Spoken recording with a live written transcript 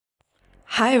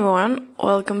Hi everyone,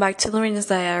 welcome back to Lorena's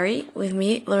Diary with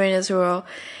me, Lorena Zuro.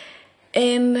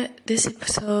 In this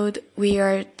episode, we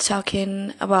are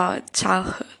talking about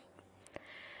childhood.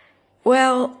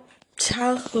 Well,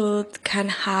 childhood can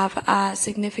have a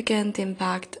significant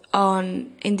impact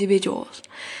on individuals,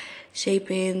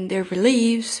 shaping their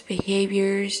beliefs,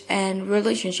 behaviors, and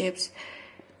relationships.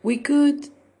 We could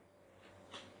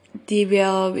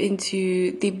develop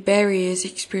into the various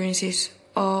experiences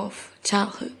of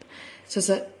childhood,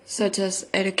 such as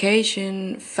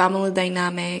education, family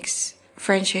dynamics,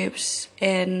 friendships,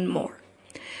 and more.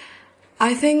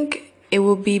 I think it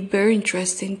would be very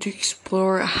interesting to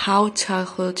explore how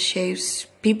childhood shapes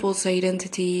people's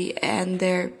identity and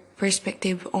their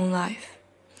perspective on life.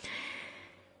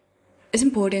 It's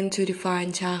important to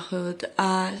define childhood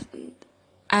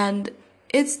and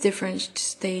its different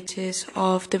stages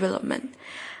of development.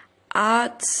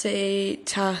 I'd say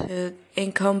childhood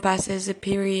encompasses a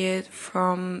period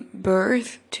from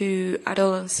birth to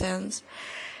adolescence,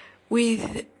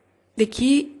 with the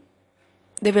key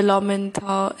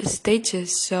developmental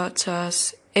stages such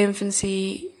as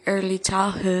infancy, early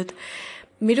childhood,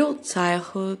 middle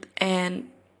childhood, and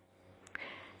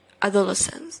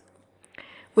adolescence.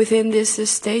 Within these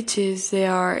stages,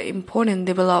 there are important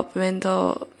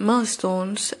developmental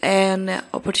milestones and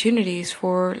opportunities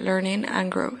for learning and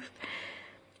growth.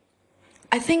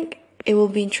 I think it will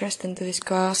be interesting to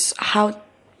discuss how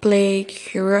play,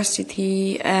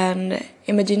 curiosity, and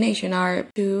imagination are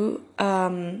for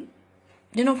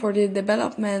the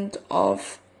development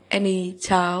of any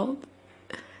child.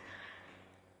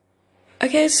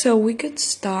 Okay, so we could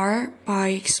start by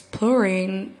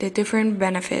exploring the different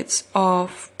benefits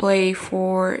of play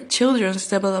for children's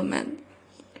development.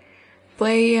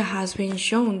 Play has been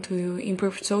shown to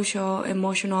improve social,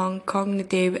 emotional,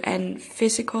 cognitive, and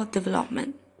physical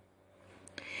development.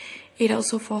 It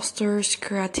also fosters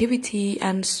creativity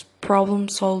and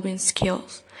problem-solving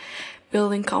skills,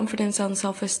 building confidence and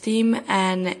self-esteem,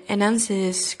 and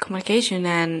enhances communication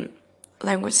and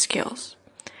language skills.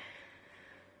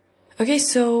 Okay,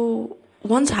 so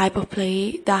one type of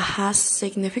play that has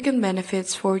significant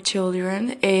benefits for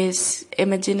children is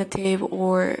imaginative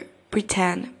or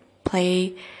pretend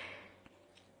play.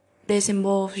 This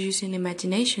involves using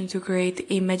imagination to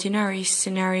create imaginary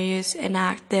scenarios and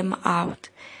act them out.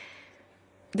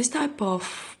 This type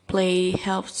of play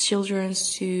helps children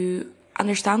to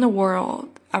understand the world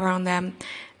around them,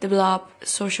 develop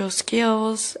social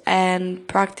skills, and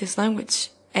practice language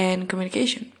and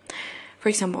communication. For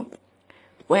example,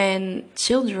 when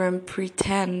children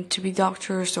pretend to be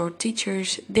doctors or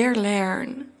teachers, they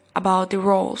learn about the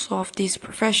roles of these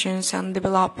professions and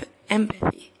develop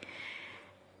empathy.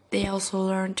 They also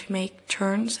learn to make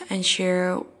turns and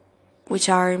share, which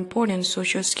are important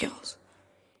social skills.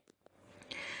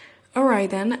 Alright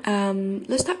then,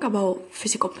 let's talk about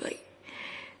physical play.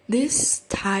 This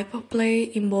type of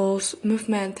play involves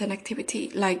movement and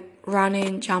activity like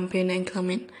running, jumping, and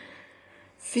climbing.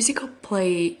 Physical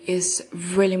play is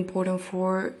really important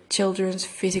for children's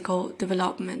physical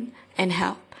development and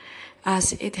health,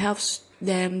 as it helps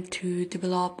them to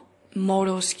develop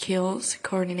motor skills,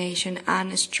 coordination,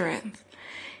 and strength.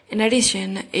 In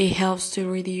addition, it helps to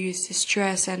reduce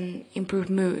stress and improve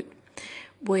mood,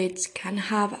 which can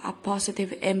have a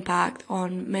positive impact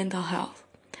on mental health.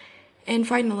 And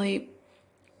finally,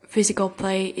 physical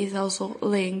play is also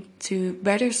linked to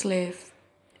better sleep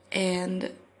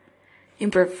and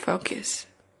improve focus.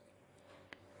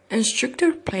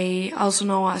 Unstructured play, also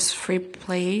known as free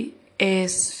play,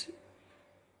 is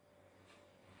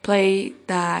play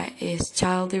that is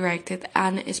child-directed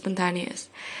and spontaneous,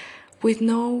 with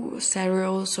no set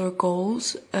rules or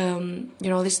goals.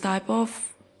 This type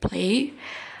of play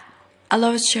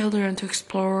allows children to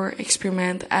explore,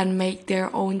 experiment, and make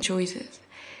their own choices.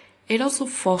 It also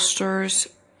fosters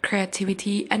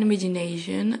creativity and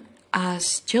imagination,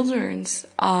 as children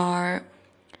are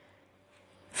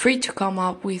free to come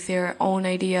up with their own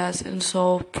ideas and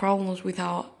solve problems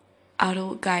without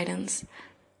adult guidance.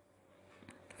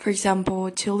 For example,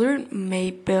 children may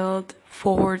build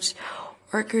forts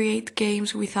or create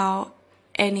games without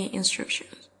any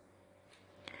instructions.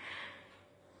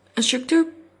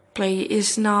 Unstructured play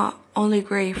is not only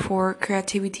great for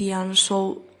creativity and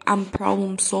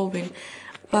problem solving,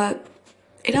 but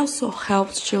it also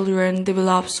helps children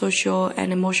develop social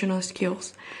and emotional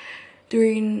skills.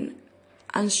 During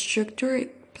unstructured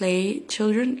play,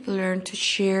 children learn to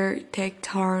share, take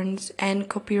turns, and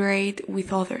cooperate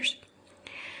with others.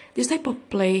 This type of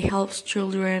play helps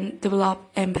children develop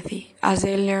empathy, as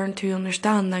they learn to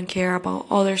understand and care about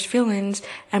others' feelings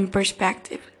and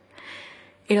perspectives.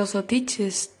 It also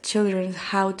teaches children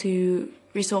how to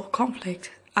resolve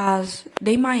conflict, as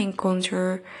they might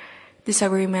encounter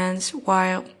disagreements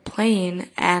while playing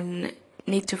and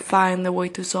need to find a way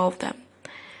to solve them.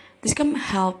 This can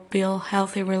help build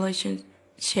healthy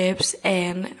relationships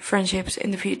and friendships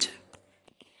in the future.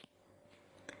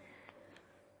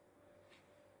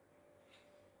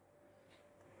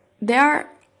 There are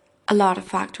a lot of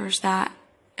factors that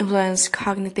influence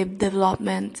cognitive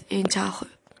development in childhood.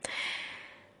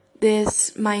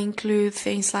 This might include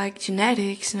things like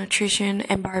genetics, nutrition,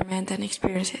 environment, and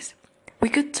experiences. We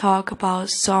could talk about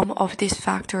some of these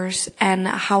factors and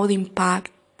how they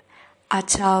impact a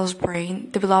child's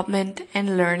brain development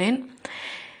and learning.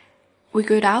 We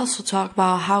could also talk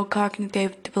about how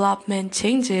cognitive development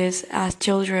changes as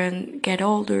children get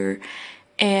older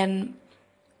and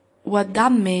what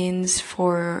that means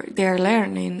for their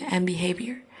learning and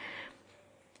behavior.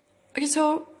 Okay,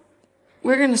 so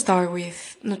we're gonna start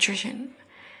with nutrition.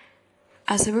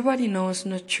 As everybody knows,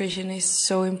 nutrition is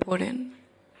so important,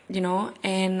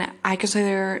 and I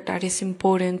consider that it's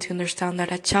important to understand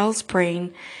that a child's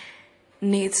brain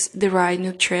needs the right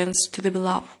nutrients to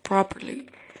develop properly.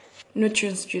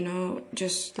 Nutrients,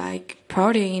 just like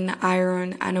protein,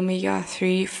 iron, and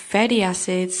omega-3 fatty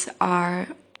acids are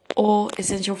all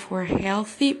essential for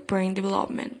healthy brain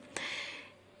development.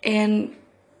 And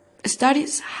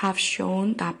studies have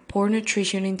shown that poor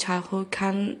nutrition in childhood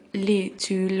can lead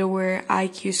to lower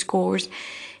IQ scores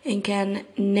and can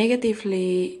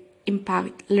negatively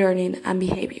impact learning and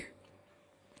behavior.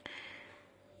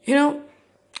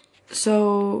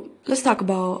 So let's talk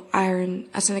about iron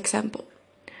as an example.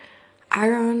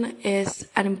 Iron is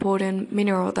an important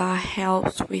mineral that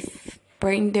helps with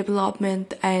brain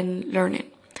development and learning.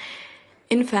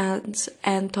 Infants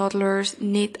and toddlers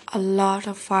need a lot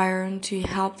of iron to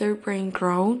help their brain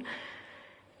grow,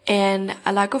 and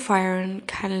a lack of iron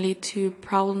can lead to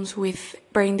problems with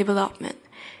brain development.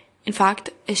 In fact,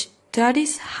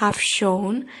 studies have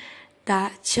shown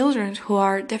that children who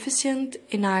are deficient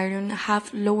in iron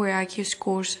have lower IQ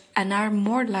scores and are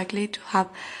more likely to have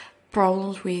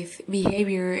problems with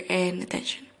behavior and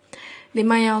attention. They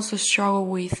might also struggle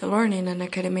with learning and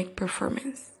academic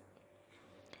performance.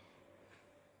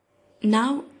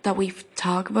 Now that we've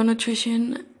talked about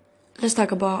nutrition, let's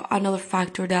talk about another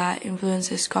factor that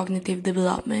influences cognitive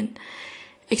development: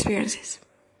 experiences.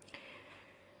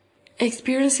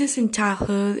 Experiences in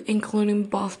childhood, including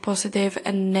both positive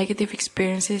and negative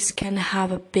experiences, can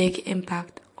have a big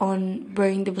impact on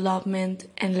brain development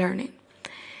and learning.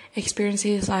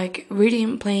 Experiences like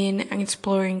reading, playing, and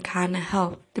exploring can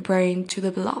help the brain to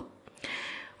develop.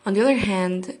 On the other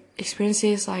hand,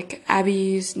 experiences like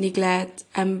abuse, neglect,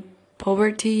 and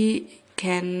poverty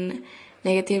can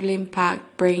negatively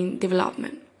impact brain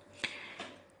development.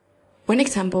 One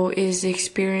example is the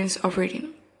experience of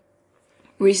reading.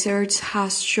 Research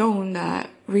has shown that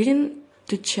reading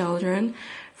to children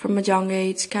from a young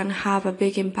age can have a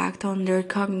big impact on their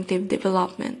cognitive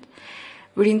development.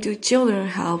 Reading to children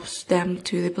helps them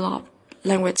to develop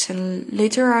language and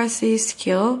literacy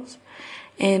skills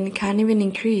and can even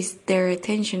increase their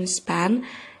attention span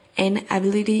and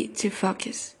ability to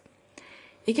focus.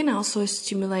 It can also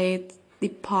stimulate the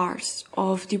parts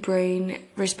of the brain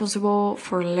responsible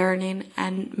for learning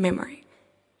and memory.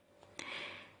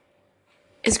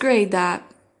 It's great that,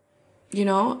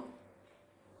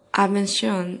 I've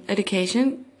mentioned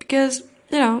education because,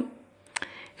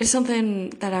 it's something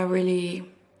that I really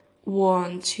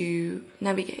want to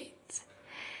navigate.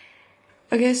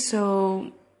 Okay,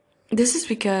 so this is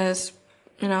because,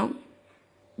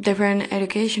 different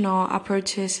educational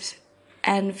approaches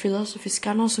and philosophies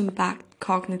can also impact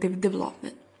cognitive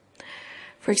development.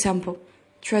 For example,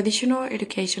 traditional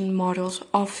education models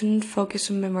often focus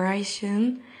on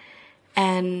memorization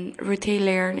and routine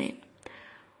learning,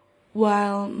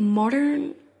 while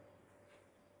modern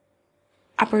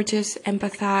approaches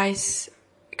emphasize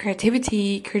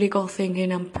creativity, critical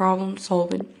thinking, and problem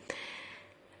solving.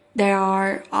 There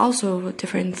are also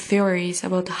different theories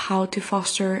about how to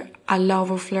foster a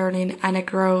love of learning and a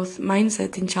growth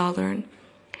mindset in children.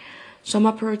 Some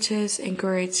approaches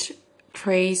encourage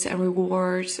praise and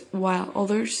rewards, while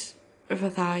others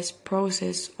emphasize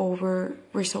process over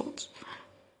results.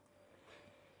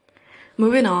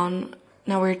 Moving on,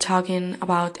 now we're talking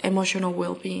about emotional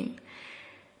well-being,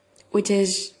 which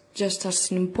is just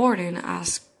as important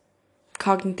as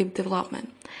cognitive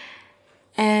development.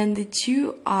 And the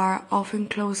two are often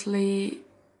closely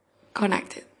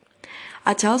connected.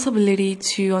 A child's ability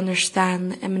to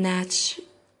understand and manage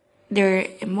their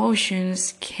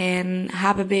emotions can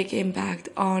have a big impact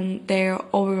on their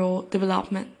overall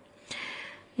development.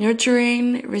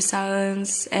 Nurturing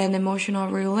resilience and emotional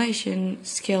regulation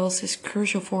skills is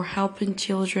crucial for helping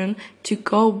children to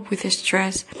cope with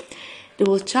stress,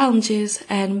 deal with challenges,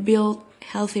 and build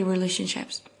healthy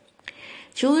relationships.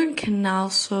 Children can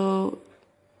also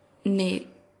need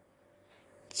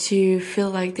to feel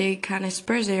like they can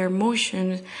express their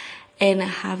emotions and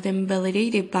have them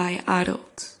validated by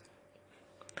adults.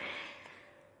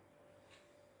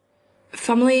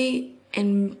 Family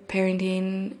and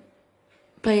parenting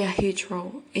play a huge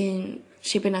role in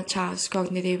shaping a child's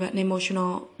cognitive and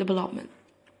emotional development.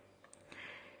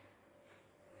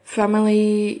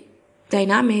 Family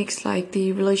dynamics, like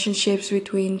the relationships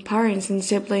between parents and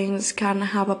siblings, can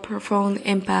have a profound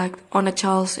impact on a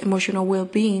child's emotional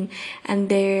well-being and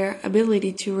their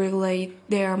ability to regulate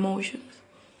their emotions.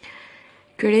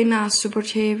 Creating a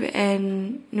supportive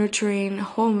and nurturing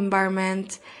home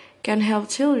environment can help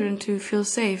children to feel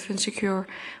safe and secure,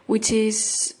 which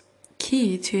is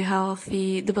key to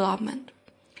healthy development.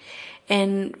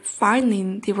 And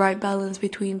finding the right balance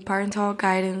between parental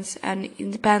guidance and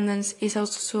independence is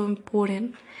also so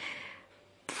important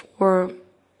for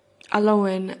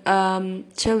allowing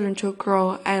children to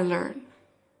grow and learn.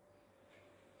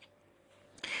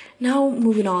 Now,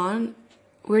 moving on,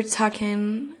 we're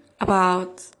talking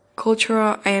about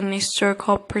cultural and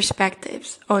historical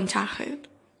perspectives on childhood.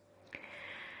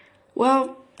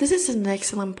 Well, this is an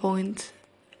excellent point.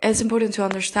 It's important to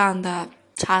understand that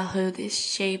childhood is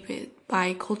shaped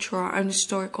by cultural and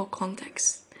historical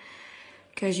context.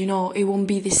 Because, it won't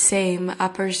be the same a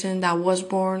person that was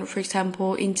born, for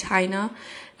example, in China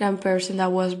than a person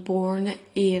that was born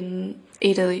in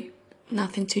Italy.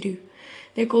 Nothing to do.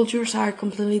 Their cultures are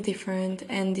completely different,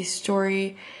 and this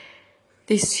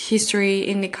history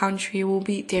in the country will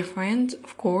be different,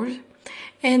 of course.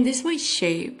 And this might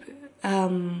shape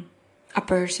a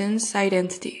person's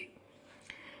identity.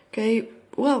 Okay,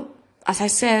 well, as I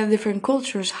said, different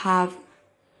cultures have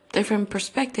different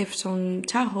perspectives on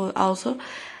childhood also,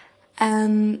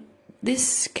 and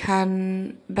this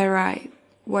can vary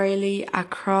widely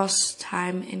across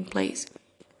time and place.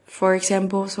 For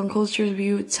example, some cultures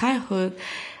view childhood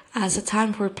as a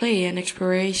time for play and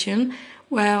exploration,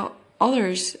 while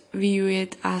others view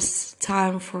it as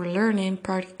time for learning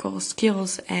practical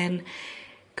skills and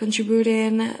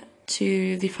contributing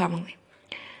to the family.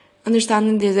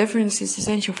 Understanding the difference is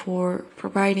essential for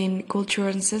providing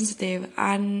cultural sensitive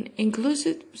and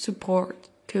inclusive support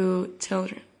to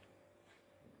children.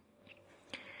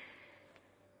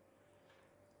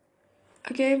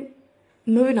 Okay,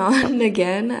 moving on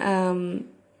again,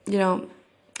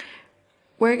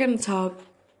 we're gonna talk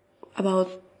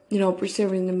about,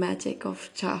 preserving the magic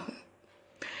of childhood.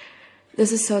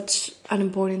 This is such an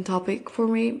important topic for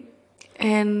me,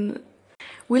 and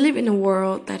we live in a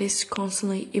world that is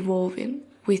constantly evolving,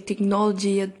 with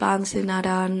technology advancing at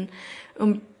an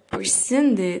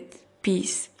unprecedented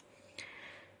pace.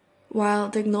 While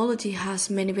technology has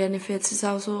many benefits, it's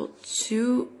also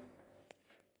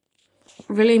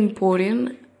really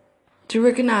important to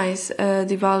recognize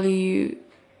the value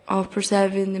of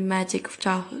preserving the magic of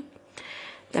childhood.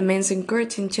 That means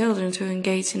encouraging children to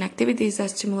engage in activities that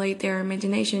stimulate their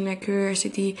imagination and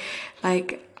curiosity,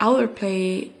 like outdoor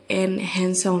play and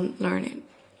hands-on learning.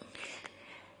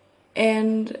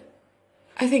 And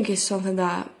I think it's something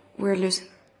that we're losing,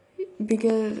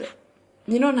 because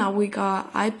now we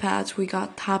got iPads, we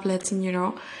got tablets,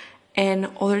 and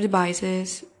other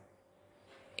devices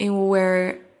in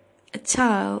where a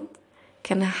child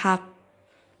can have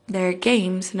their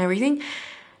games and everything.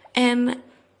 And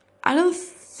I don't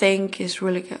think it's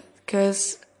really good,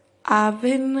 because I've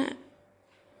been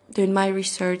doing my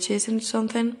researches and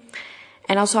something,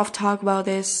 and also I've talked about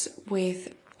this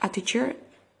with a teacher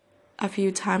a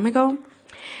few time ago,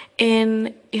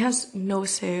 and it has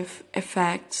nocive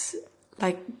effects,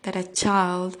 like that a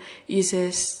child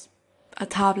uses a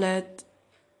tablet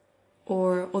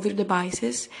or other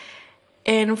devices,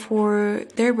 and for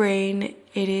their brain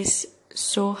it is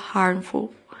so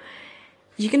harmful.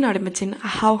 You cannot imagine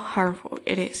how harmful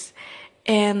it is.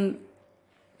 And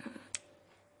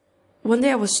one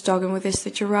day I was talking with this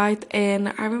teacher, right,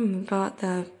 and I remember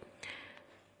that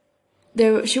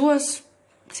she was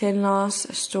telling us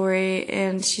a story,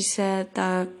 and she said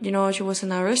that, she was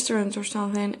in a restaurant or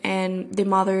something, and the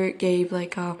mother gave the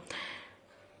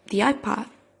iPad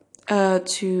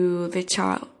to the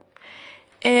child.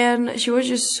 And she was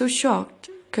just so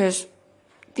shocked, because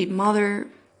the mother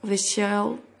of this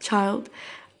child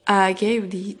gave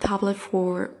the tablet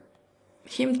for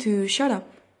him to shut up,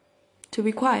 to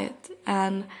be quiet.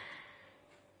 And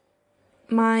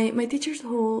my teacher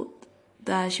told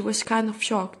that she was kind of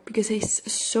shocked, because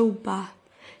it's so bad.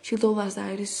 she told us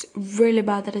that it is really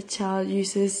bad that a child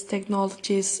uses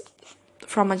technologies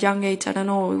from a young age. I don't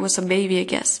know, it was a baby, I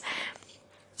guess.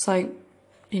 It's like,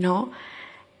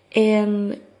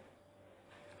 and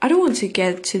I don't want to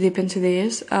get too deep into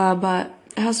this, but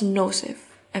it has nocive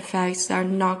effects that are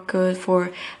not good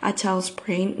for a child's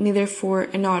brain, neither for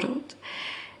an adult.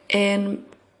 And,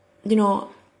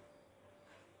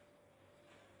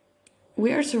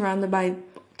 we are surrounded by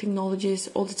technologies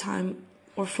all the time,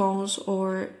 or phones,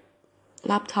 or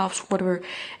laptops, whatever,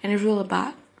 and it's really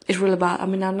bad. It's really bad. I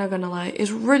mean, I'm not gonna lie,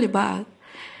 it's really bad.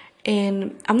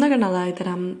 And I'm not gonna lie that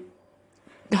I'm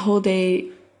the whole day,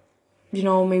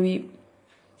 maybe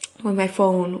with my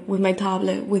phone, with my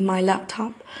tablet, with my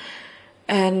laptop,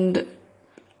 and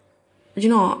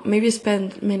maybe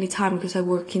spend many time because I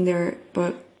work in there,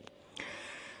 but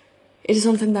it is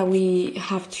something that we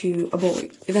have to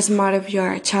avoid. It doesn't matter if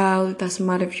you're a child, it doesn't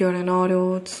matter if you're an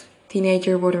adult,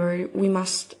 teenager, whatever. We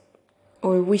must,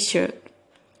 or we should,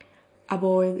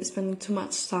 avoid spending too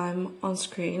much time on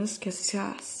screens because it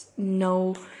has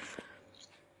no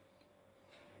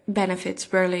benefits,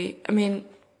 barely. I mean,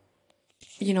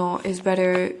 it's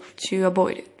better to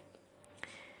avoid it.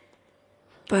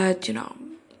 But,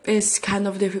 it's kind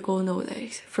of difficult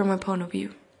nowadays from my point of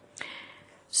view.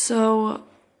 So,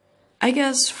 I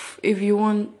guess if you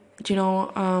want,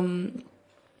 to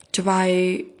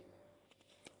buy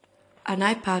an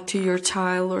iPad to your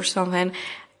child or something,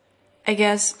 I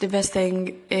guess the best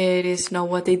thing it is know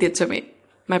what they did to me.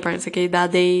 My parents, okay,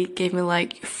 that they gave me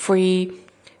like free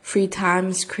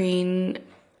time, screen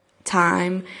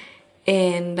time,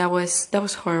 and that was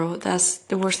horrible. That's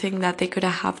the worst thing that they could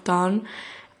have done.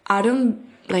 I don't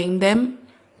blame them,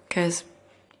 because,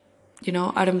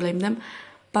 I don't blame them,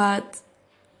 but,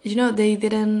 they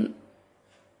didn't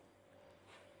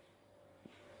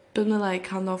put me like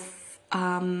kind of,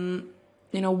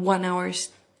 1 hour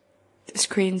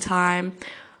screen time.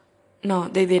 No,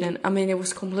 they didn't. I mean, it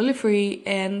was completely free,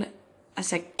 and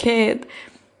as a kid,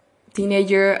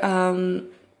 teenager, now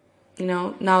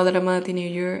that I'm a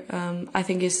teenager, I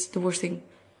think it's the worst thing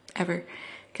ever,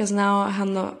 because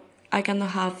now I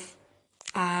cannot have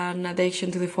an addiction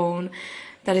to the phone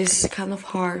that is kind of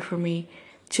hard for me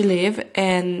to live,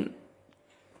 and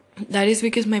that is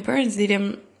because my parents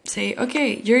didn't say,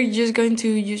 okay, you're just going to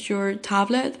use your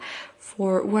tablet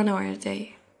for 1 hour a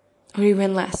day, or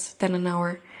even less than an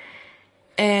hour.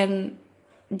 And,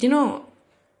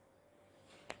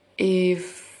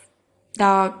 if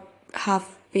that have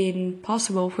been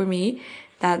possible for me,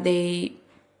 that they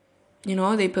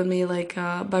put me like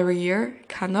a barrier,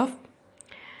 kind of,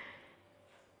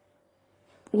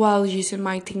 while using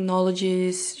my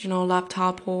technologies,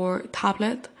 laptop or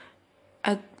tablet,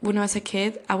 when I was a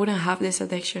kid, I wouldn't have this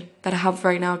addiction that I have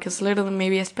right now, because literally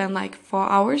maybe I spend like 4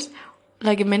 hours,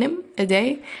 like a minimum, a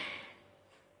day.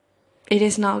 It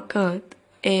is not good,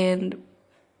 and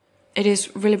it is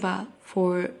really bad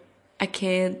for a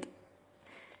kid.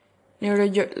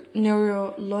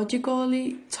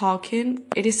 Neurologically talking,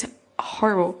 it is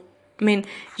horrible. I mean,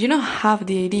 you don't have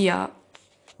the idea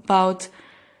about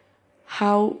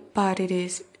how bad it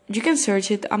is. You can search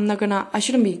it. I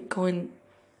shouldn't be going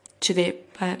to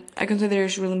deep, but I consider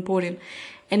it's really important.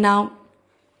 And now,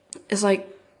 it's like,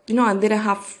 I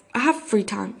have free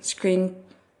time, screen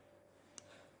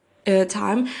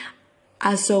time.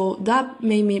 So that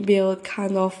made me build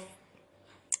kind of,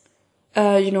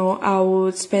 I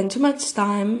would spend too much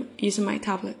time using my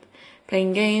tablet,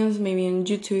 playing games, maybe on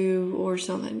YouTube or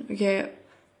something. Okay,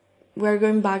 we're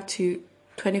going back to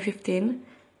 2015.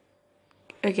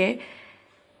 Okay,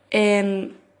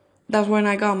 and that's when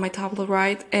I got my tablet,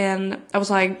 right? And I was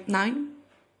like 9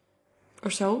 or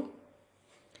so.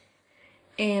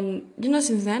 And,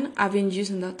 since then, I've been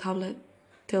using that tablet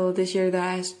till this year that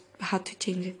I had to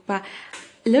change it. But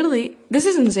literally, this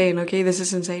is insane, okay? This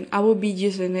is insane. I will be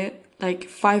using it like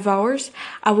 5 hours.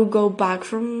 I will go back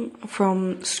from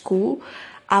school.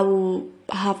 I will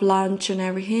have lunch and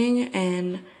everything.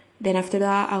 And then after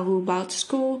that, I will go back to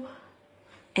school.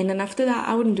 And then after that,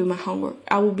 I wouldn't do my homework.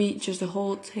 I would be just the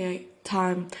whole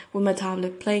time with my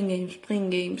tablet, playing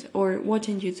games, or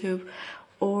watching YouTube,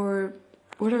 or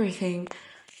whatever thing.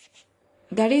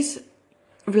 That is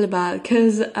really bad,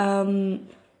 because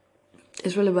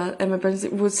it's really bad. And my parents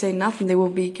would say nothing. They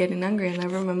would be getting angry. And I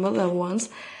remember that once,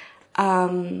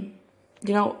 my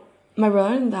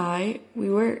brother and I, we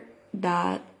were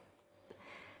that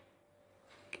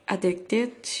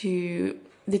addicted to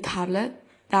the tablet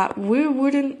that we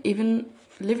wouldn't even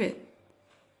leave it.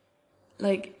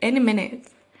 Like, any minute,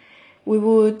 we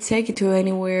would take it to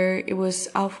anywhere. It was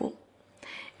awful.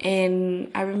 And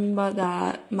I remember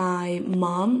that my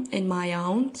mom and my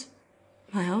aunt,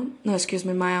 my aunt, no, excuse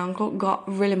me, my uncle got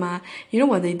really mad. You know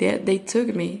what they did? They took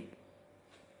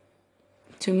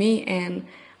to me and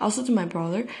also to my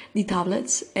brother the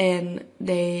tablets, and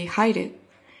they hide it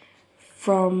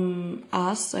from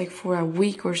us like for a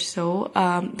week or so,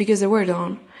 because they were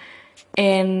done.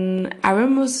 And I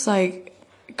remember it was like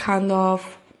kind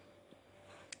of,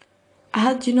 I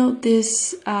had,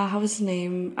 this, how was his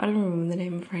name? I don't remember the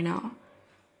name right now.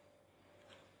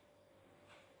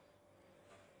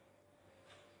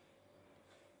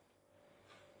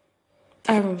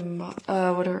 I remember,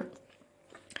 whatever.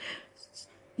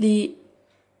 The,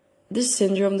 this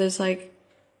syndrome, there's like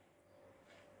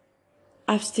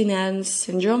abstinence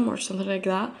syndrome or something like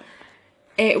that.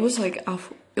 It was like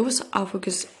awful. It was awful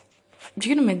because you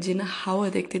can imagine how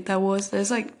addicted that was.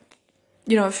 There's like,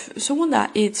 if someone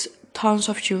that eats tons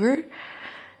of sugar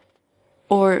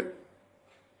or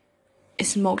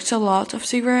smokes a lot of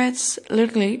cigarettes,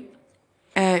 literally,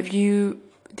 if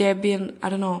they've been, I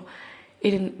don't know,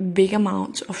 eating big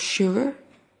amounts of sugar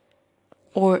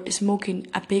or smoking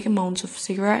a big amount of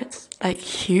cigarettes, like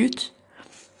huge,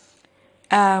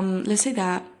 let's say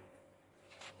that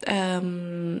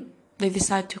they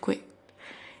decide to quit.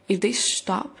 If they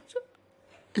stopped,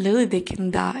 literally they can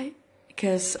die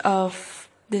because of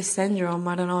this syndrome.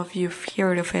 I don't know if you've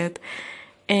heard of it.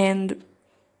 And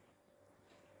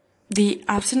the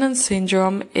abstinence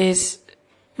syndrome is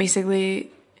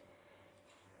basically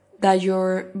that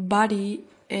your body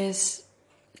is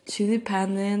too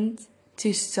dependent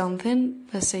to something,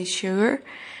 let's say sugar,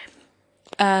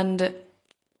 and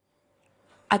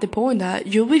at the point that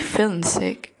you'll be feeling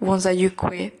sick once that you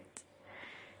quit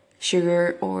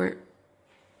sugar, or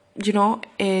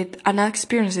and I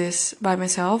experienced this by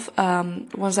myself.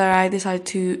 Once that I decided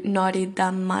to not eat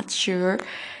that much sugar,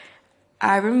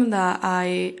 I remember that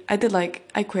I did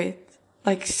I quit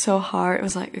like so hard. It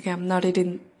was like, okay, I'm not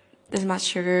eating this much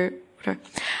sugar. Whatever.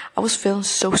 I was feeling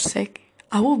so sick.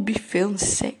 I would be feeling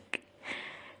sick.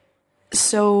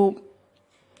 So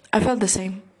I felt the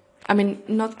same. I mean,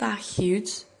 not that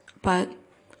huge, but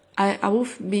I would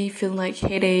be feeling like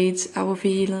headaches. I would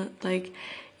feel like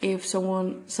if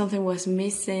something was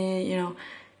missing, it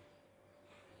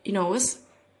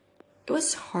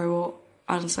was horrible.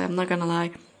 Honestly, I'm not gonna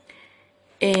lie.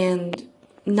 And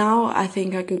now I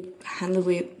think I could handle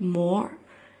it more.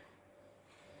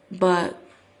 But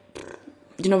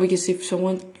because if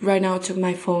someone right now took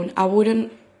my phone, I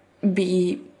wouldn't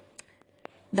be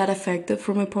that affected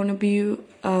from my point of view,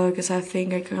 because I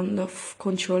think I kind of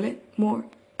control it more.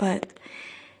 But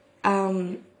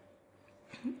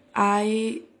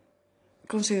I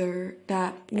consider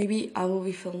that maybe I will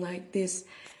be feeling like this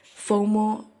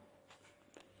FOMO,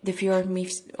 the fear of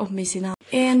missing out.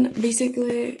 And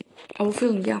basically, I will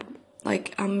feel,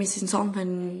 like I'm missing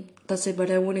something, that's it, but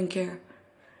I wouldn't care.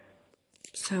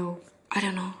 So, I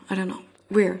don't know.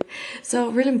 Weird. So,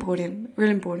 really important.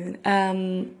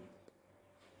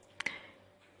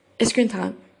 Screen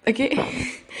time. Okay?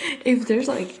 If there's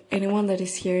like anyone that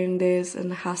is hearing this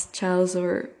and has childs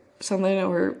or something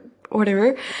or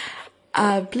whatever,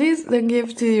 please don't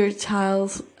give to your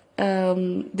child's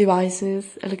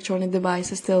devices, electronic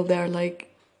devices, till they're like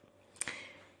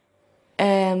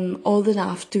old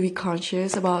enough to be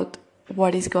conscious about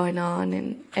what is going on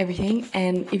and everything.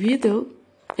 And if you do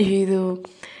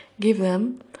give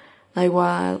them, like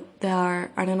while they are,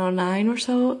 I don't know, 9 or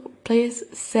so, please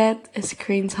set a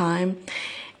screen time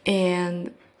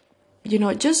and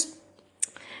just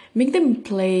make them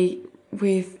play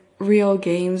with real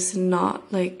games,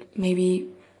 not like maybe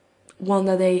one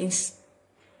that they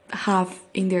have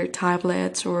in their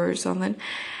tablets or something.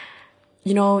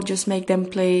 Just make them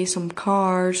play some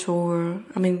cars, or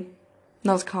I mean,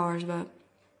 not cars, but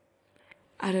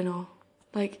I don't know,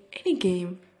 like any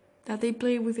game that they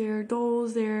play with their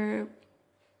dolls, their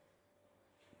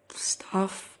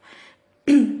stuff,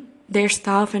 their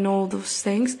stuff and all those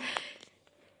things,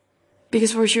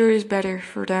 because for sure it's better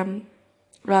for them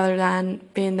rather than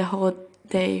being the whole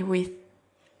day with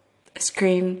a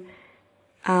screen.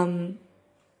 And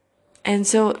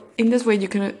so in this way you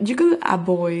could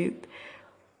avoid,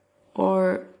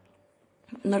 or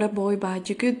not avoid, but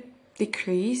you could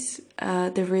decrease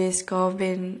the risk of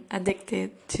being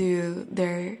addicted to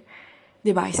their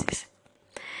devices.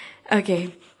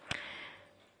 Okay,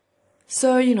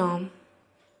 so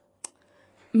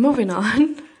moving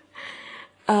on.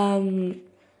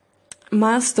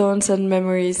 Milestones and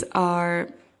memories are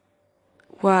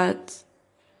what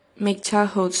make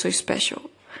childhood so special.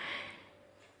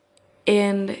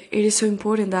 And it is so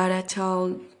important that a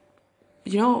child,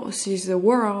 sees the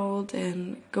world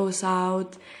and goes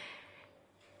out,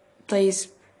 plays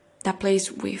that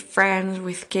plays with friends,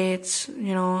 with kids,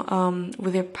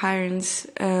 with their parents,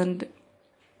 and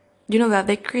that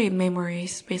they create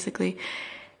memories, basically.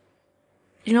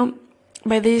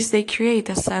 By this they create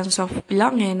a sense of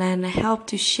belonging and help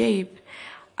to shape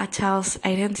a child's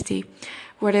identity,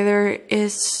 whether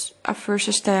it's a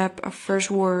first step, a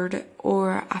first word,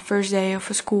 or a first day of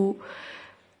school.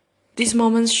 These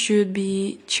moments should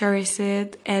be cherished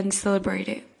and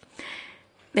celebrated.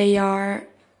 They are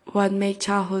what make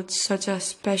childhood such a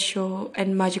special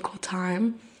and magical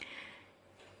time.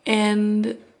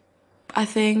 And I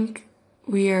think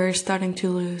we are starting to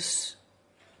lose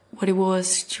what it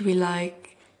was to be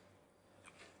like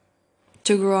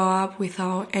to grow up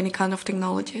without any kind of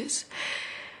technologies.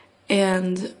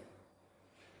 And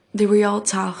the real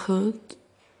childhood,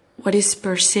 what is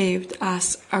perceived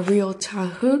as a real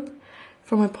childhood,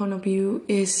 from my point of view,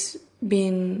 is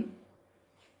being,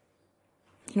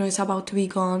 it's about to be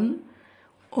gone,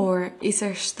 or is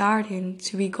starting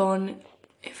to be gone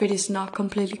if it is not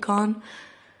completely gone.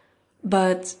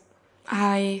 But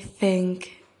I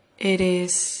think it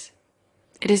is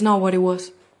not what it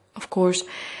was. Of course,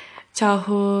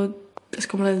 childhood is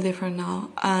completely different now,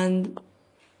 and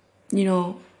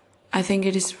I think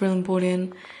it is really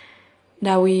important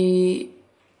that we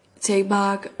take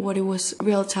back what it was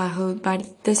real childhood. But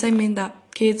it doesn't mean that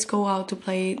kids go out to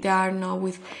play, they are not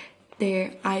with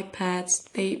their iPads,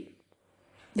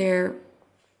 their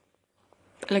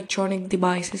electronic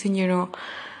devices in general,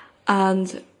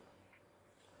 and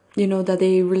that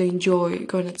they really enjoy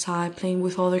going outside, playing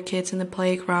with other kids in the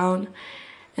playground,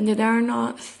 and that they are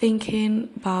not thinking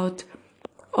about,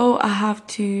 I have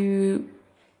to,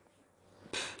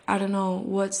 I don't know,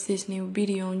 what's this new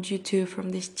video on YouTube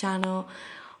from this channel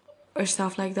or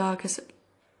stuff like that, because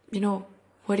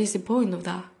what is the point of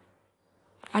that?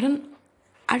 I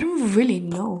don't really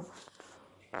know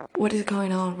what is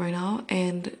going on right now.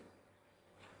 And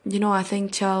I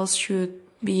think children should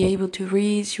be able to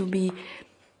read, should be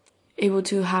able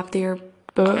to have their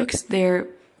books, their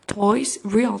toys,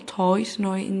 real toys,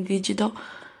 not in digital,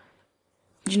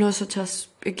 such as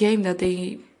a game that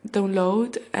they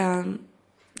download,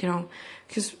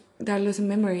 because they're losing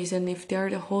memories. And if they're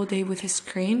the whole day with a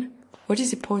screen, what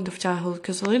is the point of childhood?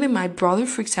 Because literally my brother,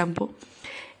 for example,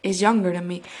 is younger than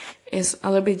me, is a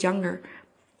little bit younger.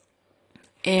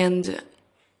 And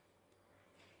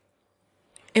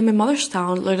in my mother's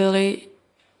town, literally,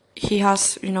 he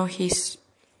has, his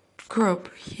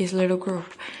group, his little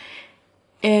group.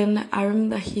 And I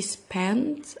remember that he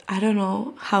spent, I don't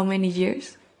know how many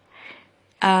years,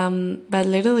 but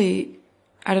literally,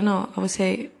 I don't know, I would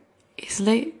say it's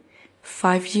like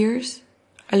 5 years,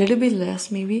 a little bit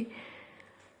less maybe,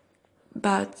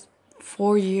 but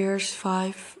 4 years,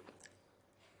 5,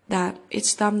 that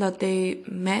each time that they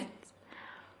met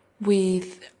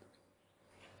with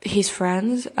his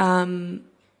friends,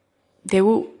 they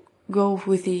will go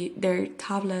with their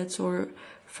tablets or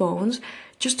phones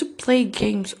just to play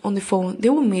games on the phone. They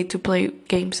will meet to play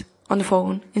games on the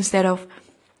phone instead of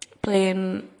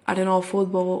playing, I don't know,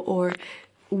 football or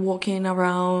walking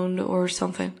around or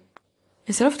something.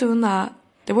 Instead of doing that,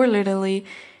 they were literally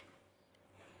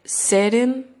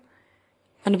sitting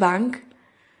on the bank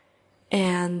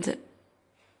and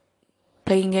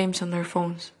playing games on their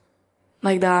phones.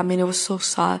 Like that. I mean, it was so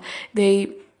sad.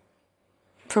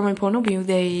 From my point of view,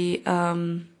 they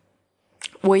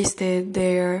wasted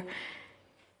their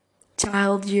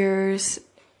child years,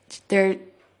 their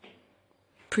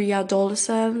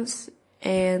pre-adolescence,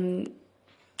 and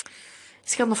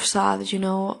it's kind of sad,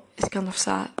 it's kind of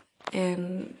sad.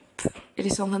 And it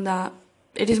is something that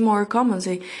it is more common.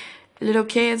 See, little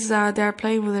kids that they're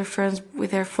playing with their friends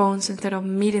with their phones instead of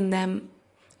meeting them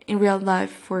in real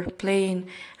life for playing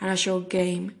an actual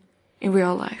game in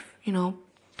real life,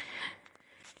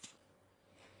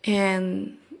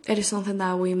 And it is something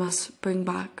that we must bring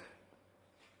back,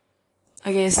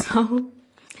 I guess. So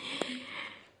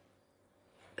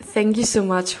thank you so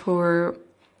much for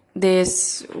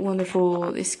this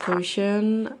wonderful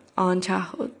discussion on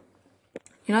childhood.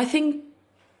 I think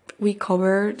we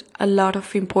covered a lot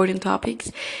of important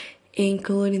topics,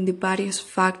 including the various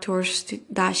factors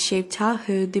that shape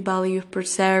childhood, the value of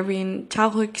preserving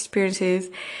childhood experiences,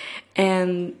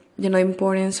 and the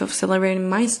importance of celebrating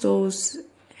milestones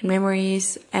and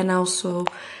memories, and also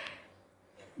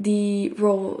the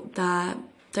role that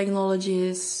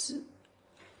technologies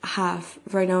have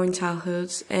right now in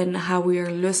childhoods, and how we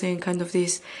are losing kind of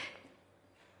this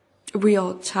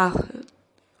real childhood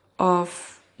of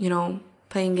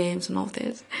playing games and all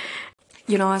this.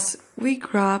 As we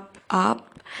wrap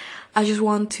up, I just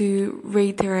want to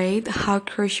reiterate how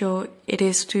crucial it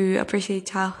is to appreciate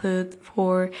childhood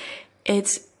for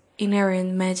its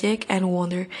inherent magic and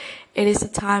wonder. It is a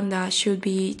time that should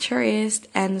be cherished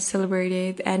and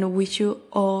celebrated, and we should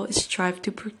all strive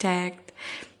to protect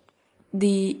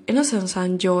the innocence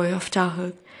and joy of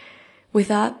childhood. With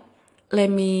that, let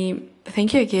me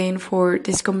thank you again for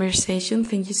this conversation.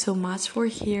 Thank you so much for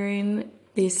hearing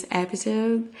this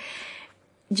episode.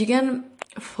 You can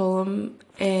follow me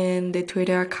in the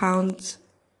Twitter account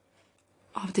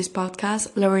of this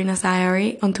podcast, Lorena's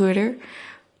Diary on Twitter.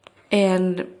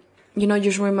 And,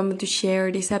 just remember to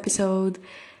share this episode,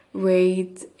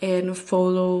 rate, and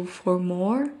follow for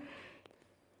more.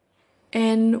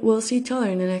 And we'll see each other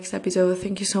in the next episode.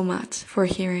 Thank you so much for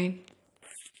hearing.